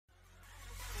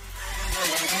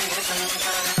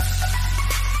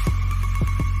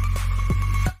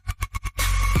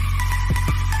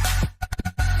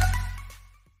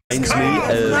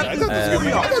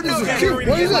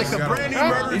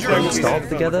Start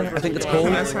together, I think it's called.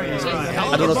 I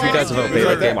don't know if you guys have ever played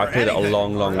that game. I played it a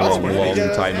long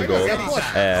time ago.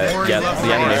 Yeah,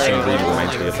 the animation really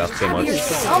reminds me of that so much.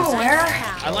 Somewhere.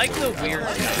 I like the weird.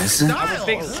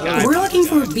 We're looking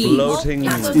for a beam. Floating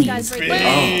beams. I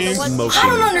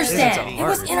don't understand. It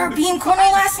was in our beam corner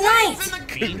last night.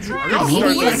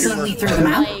 Maybe you accidentally threw them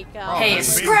out? Hey,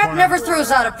 Scrap never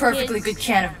throws out a perfectly good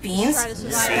can of beans.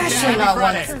 Especially not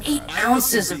one that's 8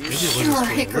 ounces of pure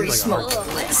hickory smoked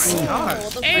bliss.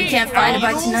 If we can't find it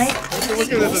by tonight,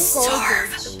 we'll starve.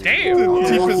 Damn.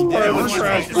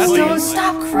 Don't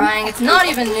stop crying. It's not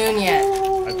even noon yet.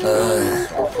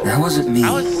 That wasn't me.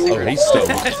 Oh, he's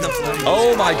stoned.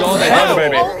 Oh my god, I love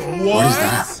it, baby. What is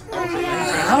that? I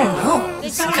don't know.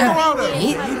 Some kind of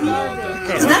meat?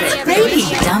 That's a baby,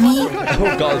 dummy.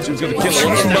 Oh god, she was gonna kill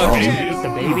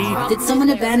her. Did someone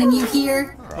abandon you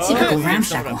here? Typical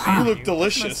Ramshackle, huh? You look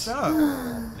delicious.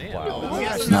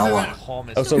 Now what?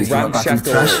 Oh, so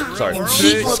Ramshackle. Sorry.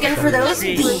 Keep looking for those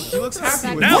beans.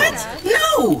 What?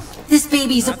 No! This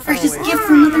baby's a precious gift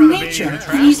from Mother Nature,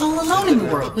 and he's all alone in the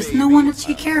world with no one to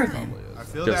take care of him.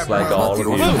 Just like all of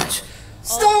you.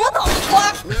 Stone, what the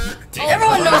fuck?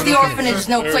 Everyone knows the orphanage is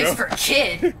no place for a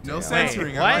kid. No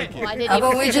censoring, I like it. How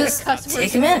about we just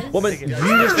take him in? Woman, you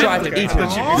just tried to eat him.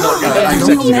 A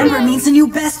new member means a new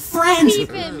best friend.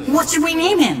 What should we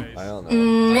name him?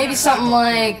 Maybe something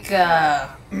like,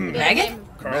 Maggot?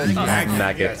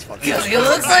 Maggot. Because he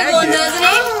looks like one, doesn't he?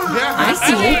 I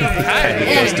see it.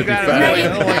 Just to be fair.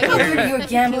 Maggot, I heard you were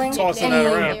gambling.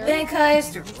 Any bank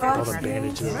heist or fraud?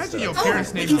 Imagine your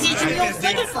parents name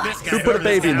Who put a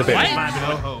baby in the bin?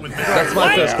 That's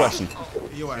my first question.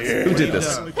 Who did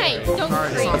this? Hey, don't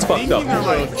scream. It's fucked up.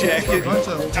 jacket,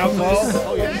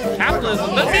 alcohol.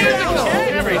 Capitalism. That's musical.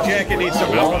 Every jacket needs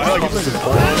some alcohol. We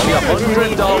got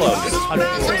 $100.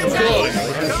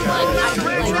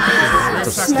 It's a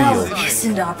steal. Yes,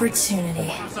 and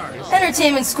opportunity.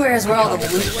 Entertainment Square is where all the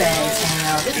loot bags hang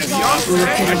out. Look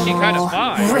at them all.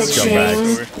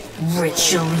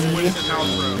 Ritually.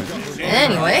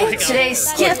 Anyway, today's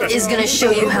skip is gonna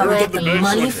show you how to get the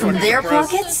money from their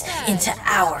pockets into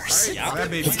ours.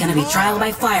 It's gonna be trial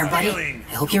by fire, buddy.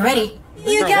 I hope you're ready.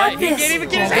 You got this. We'll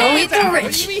go eat the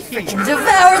rich. Freaking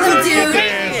devour them, dude.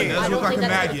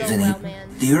 Vinny,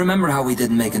 do you remember how we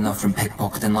didn't make enough from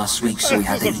pickpocketing last week, so we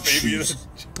had to eat shoes?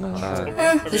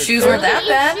 The shoes weren't that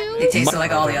bad. They tasted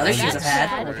like all the other shoes I've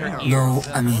had. No,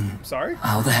 I mean,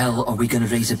 how the hell are we gonna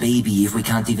raise a baby if we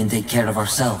can't even take care of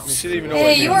ourselves?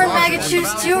 Hey, you wore maggot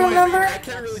shoes too, remember?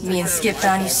 Me and Skip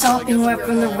found you sopping wet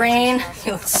from the rain.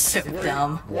 You look so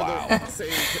dumb. Wow.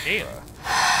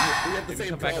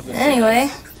 Anyway,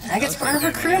 Maggot's part of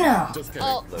our crew now.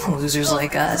 Losers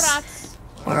like us.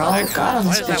 We're all we've got on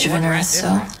this bitch of an earth,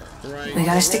 so we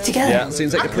gotta stick together. Yeah,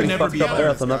 seems like a pretty fucked up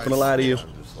Earth, I'm not gonna lie to you.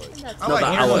 Not that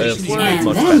our Earth is And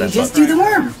much then better. you just do the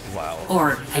worm.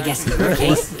 Or, I guess in your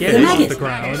case, the maggot.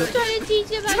 Trying to teach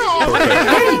you about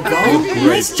There you go.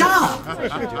 Nice job.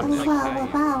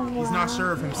 He's not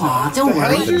sure of himself. Aw, don't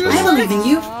worry. I believe in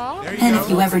you. And if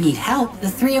you ever need help, the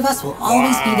three of us will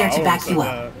always be there to back you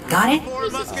up. Got it?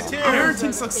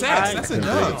 Parenting success. That's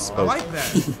enough. I like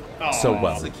that. So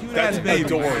well. That's baby.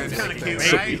 So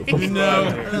beautiful.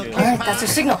 Alright, that's our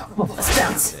signal. Let's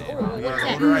bounce.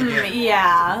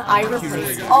 Yeah, I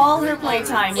replaced all her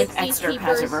playtime with extra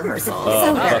pageant rehearsals.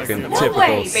 Oh, fucking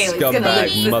typical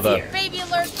scumbag mother. baby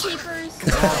alert keepers.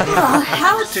 Oh,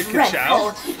 how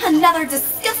dreadful! Another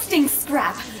disgusting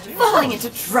Scrap, falling into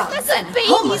drugs and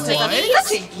homelessness at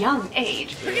such a young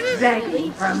age,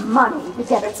 begging for money to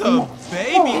get her to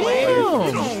Baby,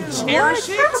 you don't cherish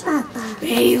it?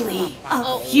 Bailey,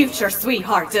 a future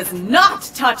sweetheart does not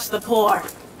touch the poor.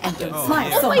 And don't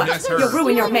smile so much, you'll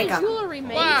ruin your makeup.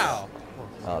 Wow.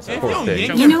 Oh, it's a poor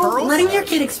thing. You know, letting your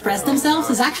kid express themselves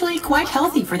is actually quite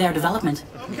healthy for their development.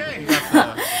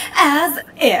 As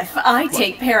if I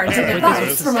take parenting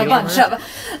advice from a bunch of...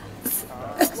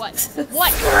 What?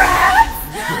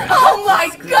 Oh my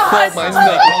god!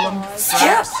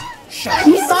 Skip!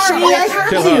 I'm sorry, I have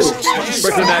Kill her. to.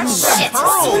 Break the neck. Shit!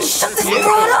 Shut this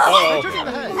broad up!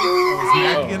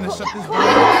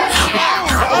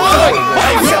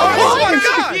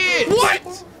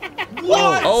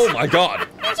 Oh my god!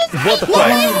 What the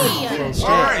fuck?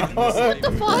 What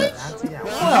the fudge?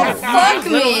 Oh, fuck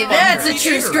me! That's a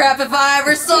true Scrap if I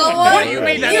ever saw one! You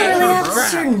really have a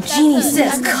certain genie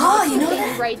says call, you know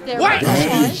that? Right there.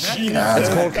 It's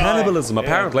called cannibalism,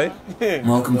 apparently.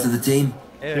 Welcome to the team.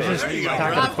 They're just not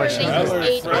gonna question Robert it.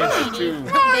 ate the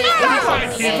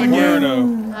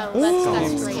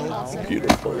that's great also.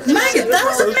 Maggot, that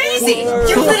was amazing!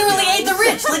 You literally ate the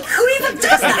rich! Like, who even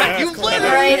does that?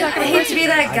 Alright, I hate to be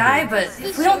that guy, but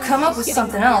if we don't come up with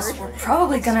something else, we're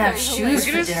probably gonna have shoes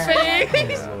for dinner.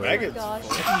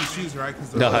 Shoes, right?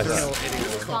 Nice.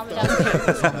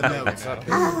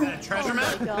 Treasure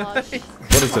map? What is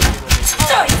it?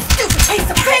 Oh, you stupid piece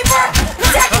of paper!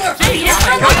 Attacking our fetus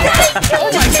from the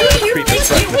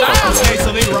Okay,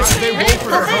 so they roll for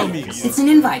their homies. It's an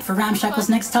invite for Ramshackle's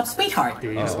next top sweetheart.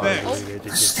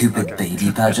 The stupid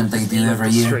baby pageant they do every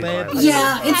year.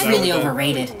 Yeah, it's really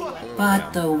overrated.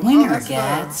 But the winner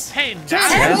gets $10. $10?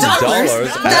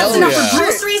 That's enough yeah. for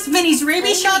groceries, Vinny's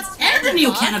rabies shots, and a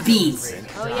new can of beans.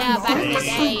 Oh yeah, back in the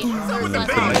day.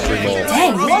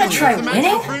 Dang, you wanna try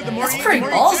winning? That's pretty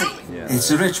ballsy. It's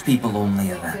a rich people only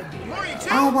event.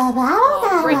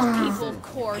 Rich people, of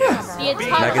course. The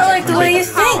entire I like the way you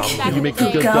think. You make a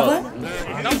good Goblin.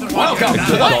 Welcome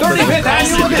to the 35th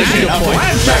annual edition of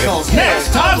Ramshackle's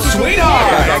Next Top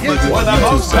Sweetheart, where the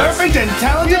most perfect and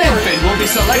talented infant will be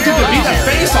selected to be the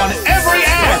face on every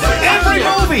ad, every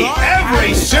movie,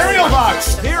 every cereal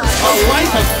box. A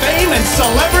life of fame and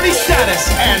celebrity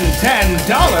status, and $10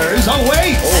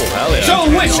 awaits. hell yeah. So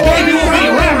which baby will be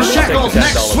Ramshackle's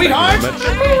next sweetheart? We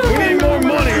need more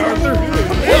money, Arthur.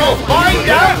 We'll find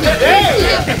out today.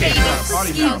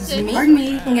 Excuse me. Pardon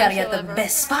me. You gotta get the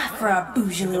best spot for our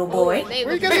bougie little boy. Before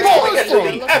we get to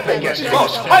the epicest,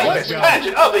 most hypest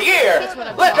pageant of the year,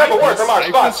 let's have a word from our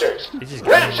sponsors.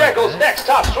 Ramshackle's Next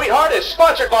Top Sweetheart is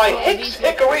sponsored by Hicks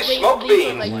Hickory Smoked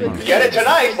Beans. Get it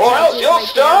tonight or else you'll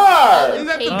starve. Isn't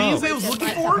that the beans they was looking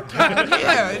for?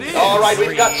 Yeah, it is. Alright,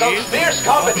 we've got some fierce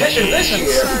competition this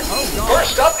year.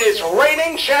 First up is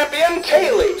reigning champion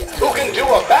Kaylee, who can do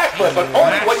a backflip but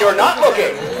only when you're not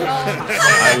looking.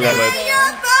 I love it.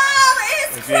 Your ball is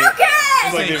crooked!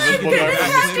 like I'm gonna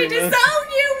have to disown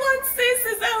you once this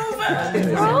is over.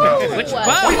 Which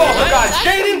wow. We've also got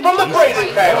Jaden from the Braden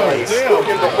family, who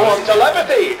can perform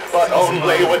telepathy, but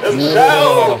only with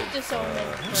himself.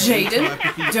 Jaden,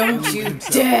 don't you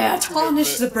dare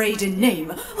tarnish the Braden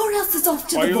name, or else it's off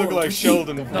to Why the you look board. like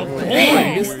Sheldon?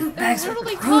 Man, these loot bags are Look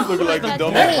like the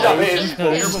dumb Next up is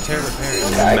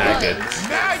Maggot. Maggot!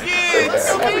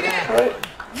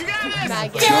 You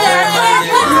got this!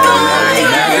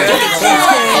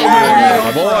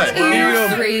 My boy. You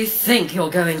three think you're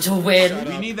going to win.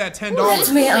 We need that $10.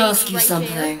 Let me ask you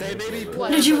something.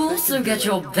 Did you also get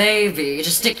your baby to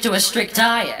stick to a strict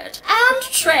diet and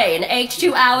train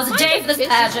 82 hours a day for this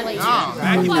pageant?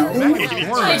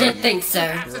 I didn't think so.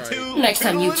 Next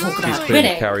time you talk about Been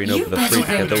winning, carrying you over the better freak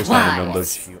at think those kind of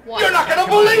twice. numbers. You're not gonna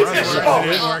believe this,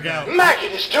 folks!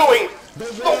 Maggot is doing the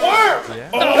worm! The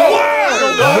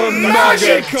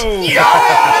Maggot!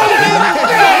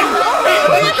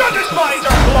 The judges' minds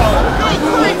are blown!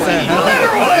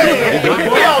 Literally!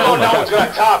 We all know no one's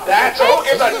gonna top that, so who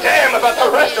gives a damn about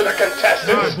the rest of the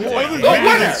contestants? The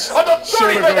winner of the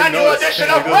 35th annual edition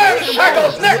of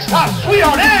Ramshackle's Next Top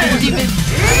Sweetheart is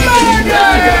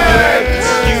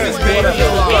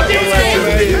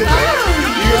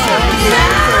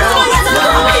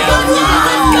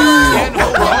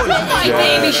My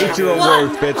baby Get your won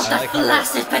award, bitch. the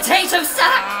flaccid potato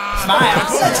sack! Smile,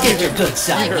 let's give you a good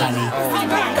side, honey.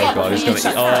 Oh god, he's gonna eat.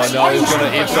 Oh no, he's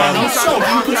gonna eat some.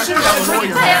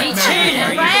 Heavy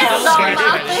cheater!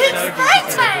 It's spray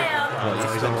tan!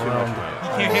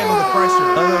 Can't handle the pressure.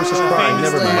 Oh no, it's just crying.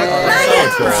 Never mind. Oh,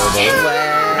 that's so adorable.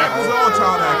 Happens all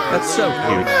child actors. That's so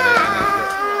cute.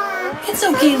 It's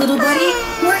okay, little buddy.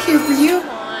 We're here for you.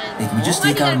 Hey, can we just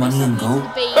take our money and go?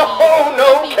 Oh,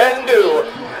 no can do.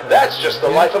 That's just the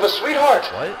life of a sweetheart.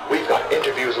 We've got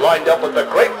interviews lined up with the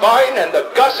Grapevine and the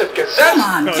Gossip Gazette. Come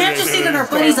on, can't you see that our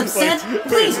buddy's upset?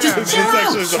 Please, just chill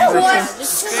out. You know what?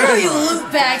 Screw you loot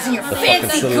bags and your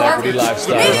fancy celebrity garbage.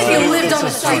 lifestyle, Maybe if you huh? lived on the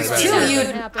streets too,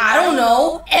 you'd, I don't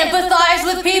know, empathize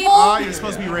with people? Ah, you're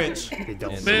supposed to be rich.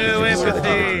 Boo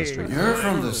empathy. You're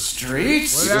from the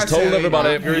streets? Just told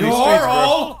everybody. You're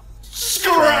all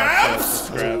scraps?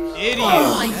 Idiot.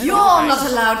 Oh, you're not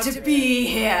allowed to be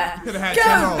here. Go Could've had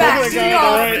back to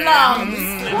your slums.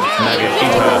 Maggot,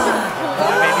 eat her.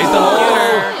 Eat the whole.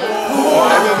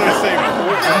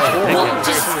 I want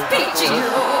to speak to you.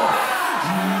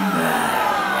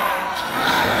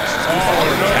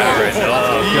 Karen.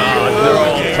 Oh god, they're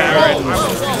all Karen.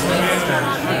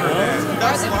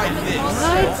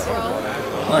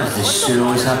 Why does this shit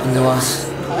always happen to us?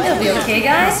 It'll be okay,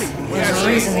 guys. There's a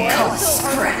reason they call us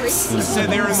scraps. Said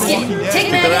they were in the Walking Dead.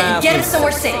 Take Maggot and get him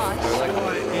somewhere safe.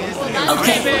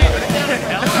 Okay.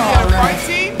 Alright.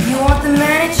 You want the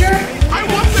manager?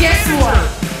 Guess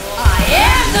what?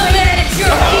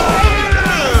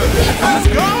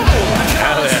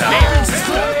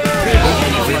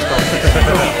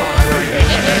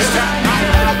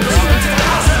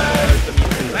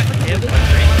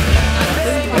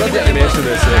 to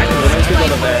this. It reminds me a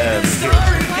lot of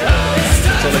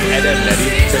sort of Ed and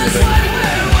Eddie kind of thing.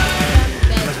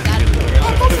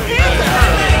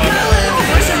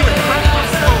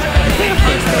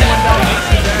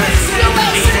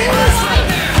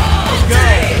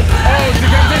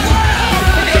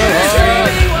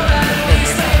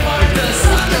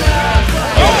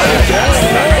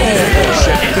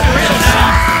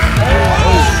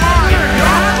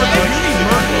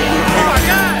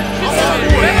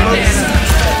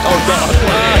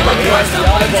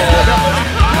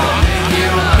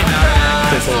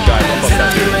 This little guy, fuck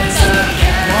that dude.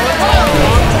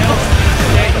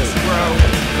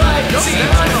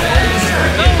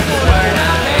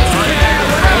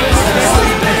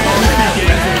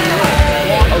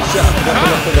 Oh shit, I'm gonna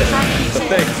look for the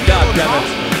thing. God damn it.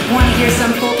 Want to hear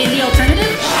some folk indie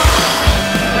alternative?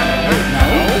 No?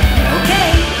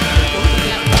 Okay.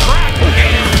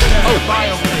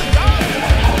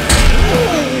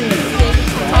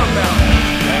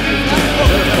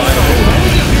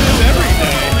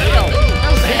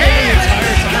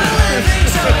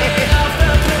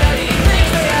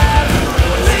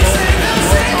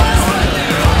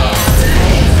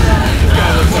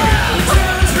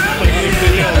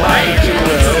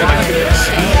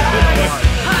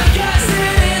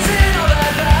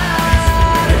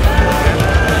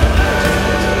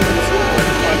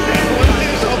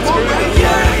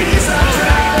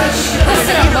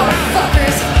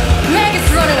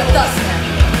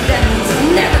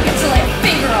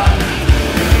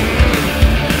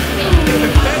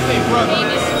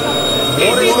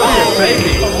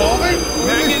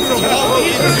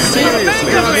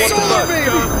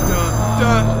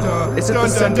 Is it the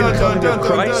second coming of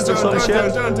Christ or some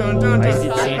shit?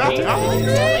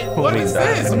 What is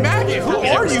this? Maggot, who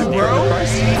are you, bro?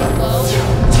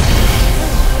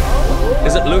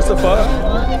 Is it Lucifer?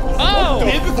 Oh!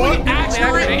 Biblically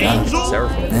accurate angel?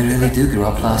 They really do grow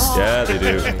up fast. Yeah, they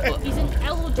do.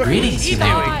 Greetings,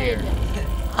 humanity.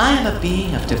 I am a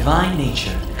being of divine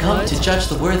nature, come to judge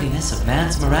the worthiness of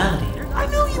man's morality.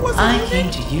 I came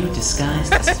to you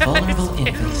disguised as a vulnerable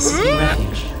infant seeking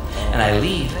refuge, and I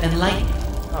leave enlightened.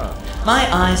 My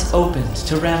eyes opened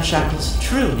to Ramshackle's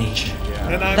true nature,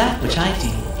 that which I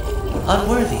deem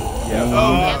unworthy.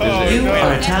 You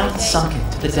are a town sunken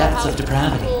to the depths of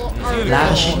depravity,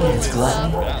 lavishing in its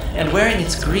gluttony and wearing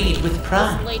its greed with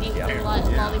pride.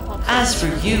 As for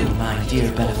you, my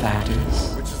dear benefactors,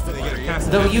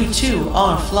 though you too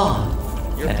are flawed,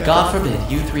 and God forbid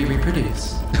you three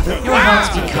reproduce, your hearts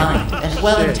be kind and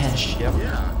well-intentioned.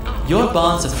 Your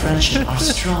bonds of friendship are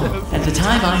strong, and the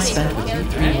time I spent with you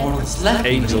three mortals left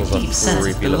me with a deep sense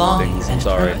of belonging and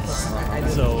purpose.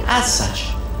 As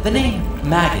such, the name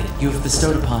Maggot you have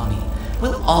bestowed upon me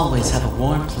will always have a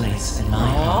warm place in my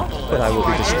heart. But I will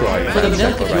be destroyed. For the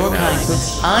milk of your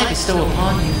kindness, I bestow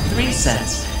upon you 3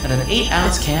 cents and an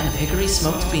 8-ounce can of hickory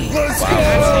smoked beans. Wow.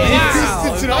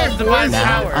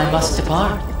 Now I must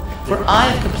depart, for I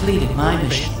have completed my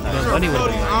mission.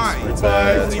 It's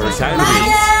for eternity,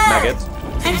 Maggot.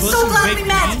 I'm so glad we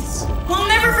met! We'll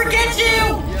never forget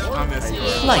you!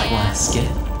 Likewise, Skip.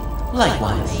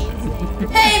 Likewise.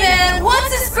 Hey man,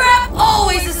 once a scrap,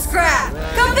 always a scrap!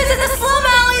 Come visit the slum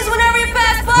alleys whenever you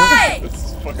pass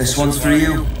by! This one's for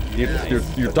you.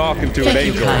 You're talking to an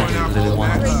Thank you angel. kindly, little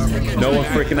ones. No one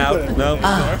freaking out, no?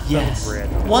 Ah, yes.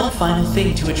 One final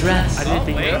thing to address. Divine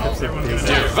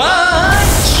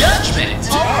judgment!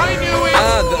 I knew it!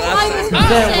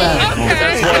 Farewell,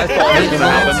 That's what I thought was gonna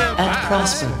happen. and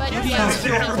prosper. My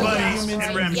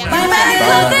man is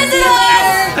a visitor!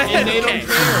 And they don't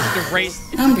care.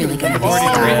 I'm really gonna be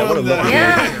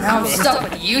Yeah, now I'm stuck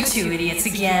with you two idiots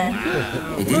again.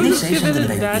 Hey, didn't they say something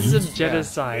about That's beans? some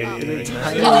genocide.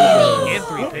 And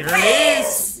 3 pictures.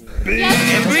 Peace! Yes,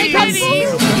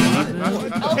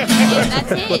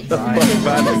 that's it.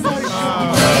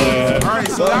 Alright,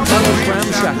 so Well, that was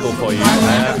Ramshackle for you.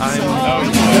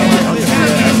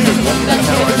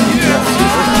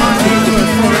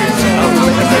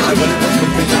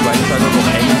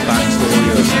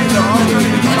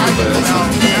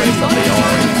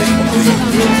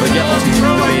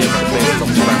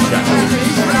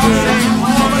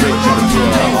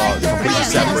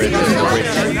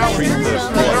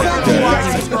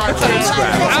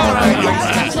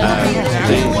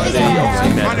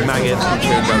 Maggot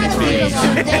turned out to be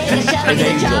an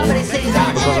angel,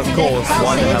 because of course,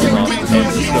 why the hell not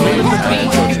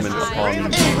judgment upon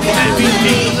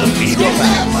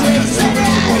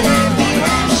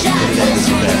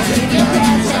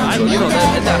you know,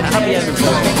 that happy ending for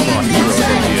our heroes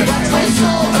over here.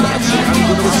 I'm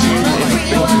going to assume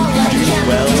if things do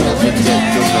well, it's good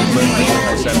numbers, like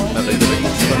I said, that they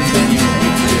continue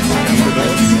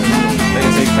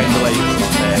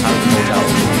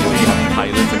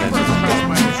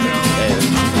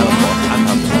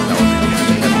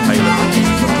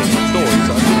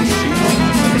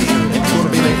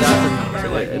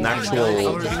an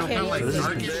actual,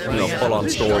 full-on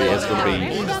story is going to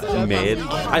be made.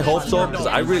 I hope so, because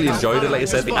I really enjoyed it. Like I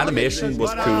said, the animation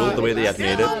was cool, the way they had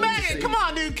made it. Come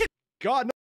on, dude. God, no.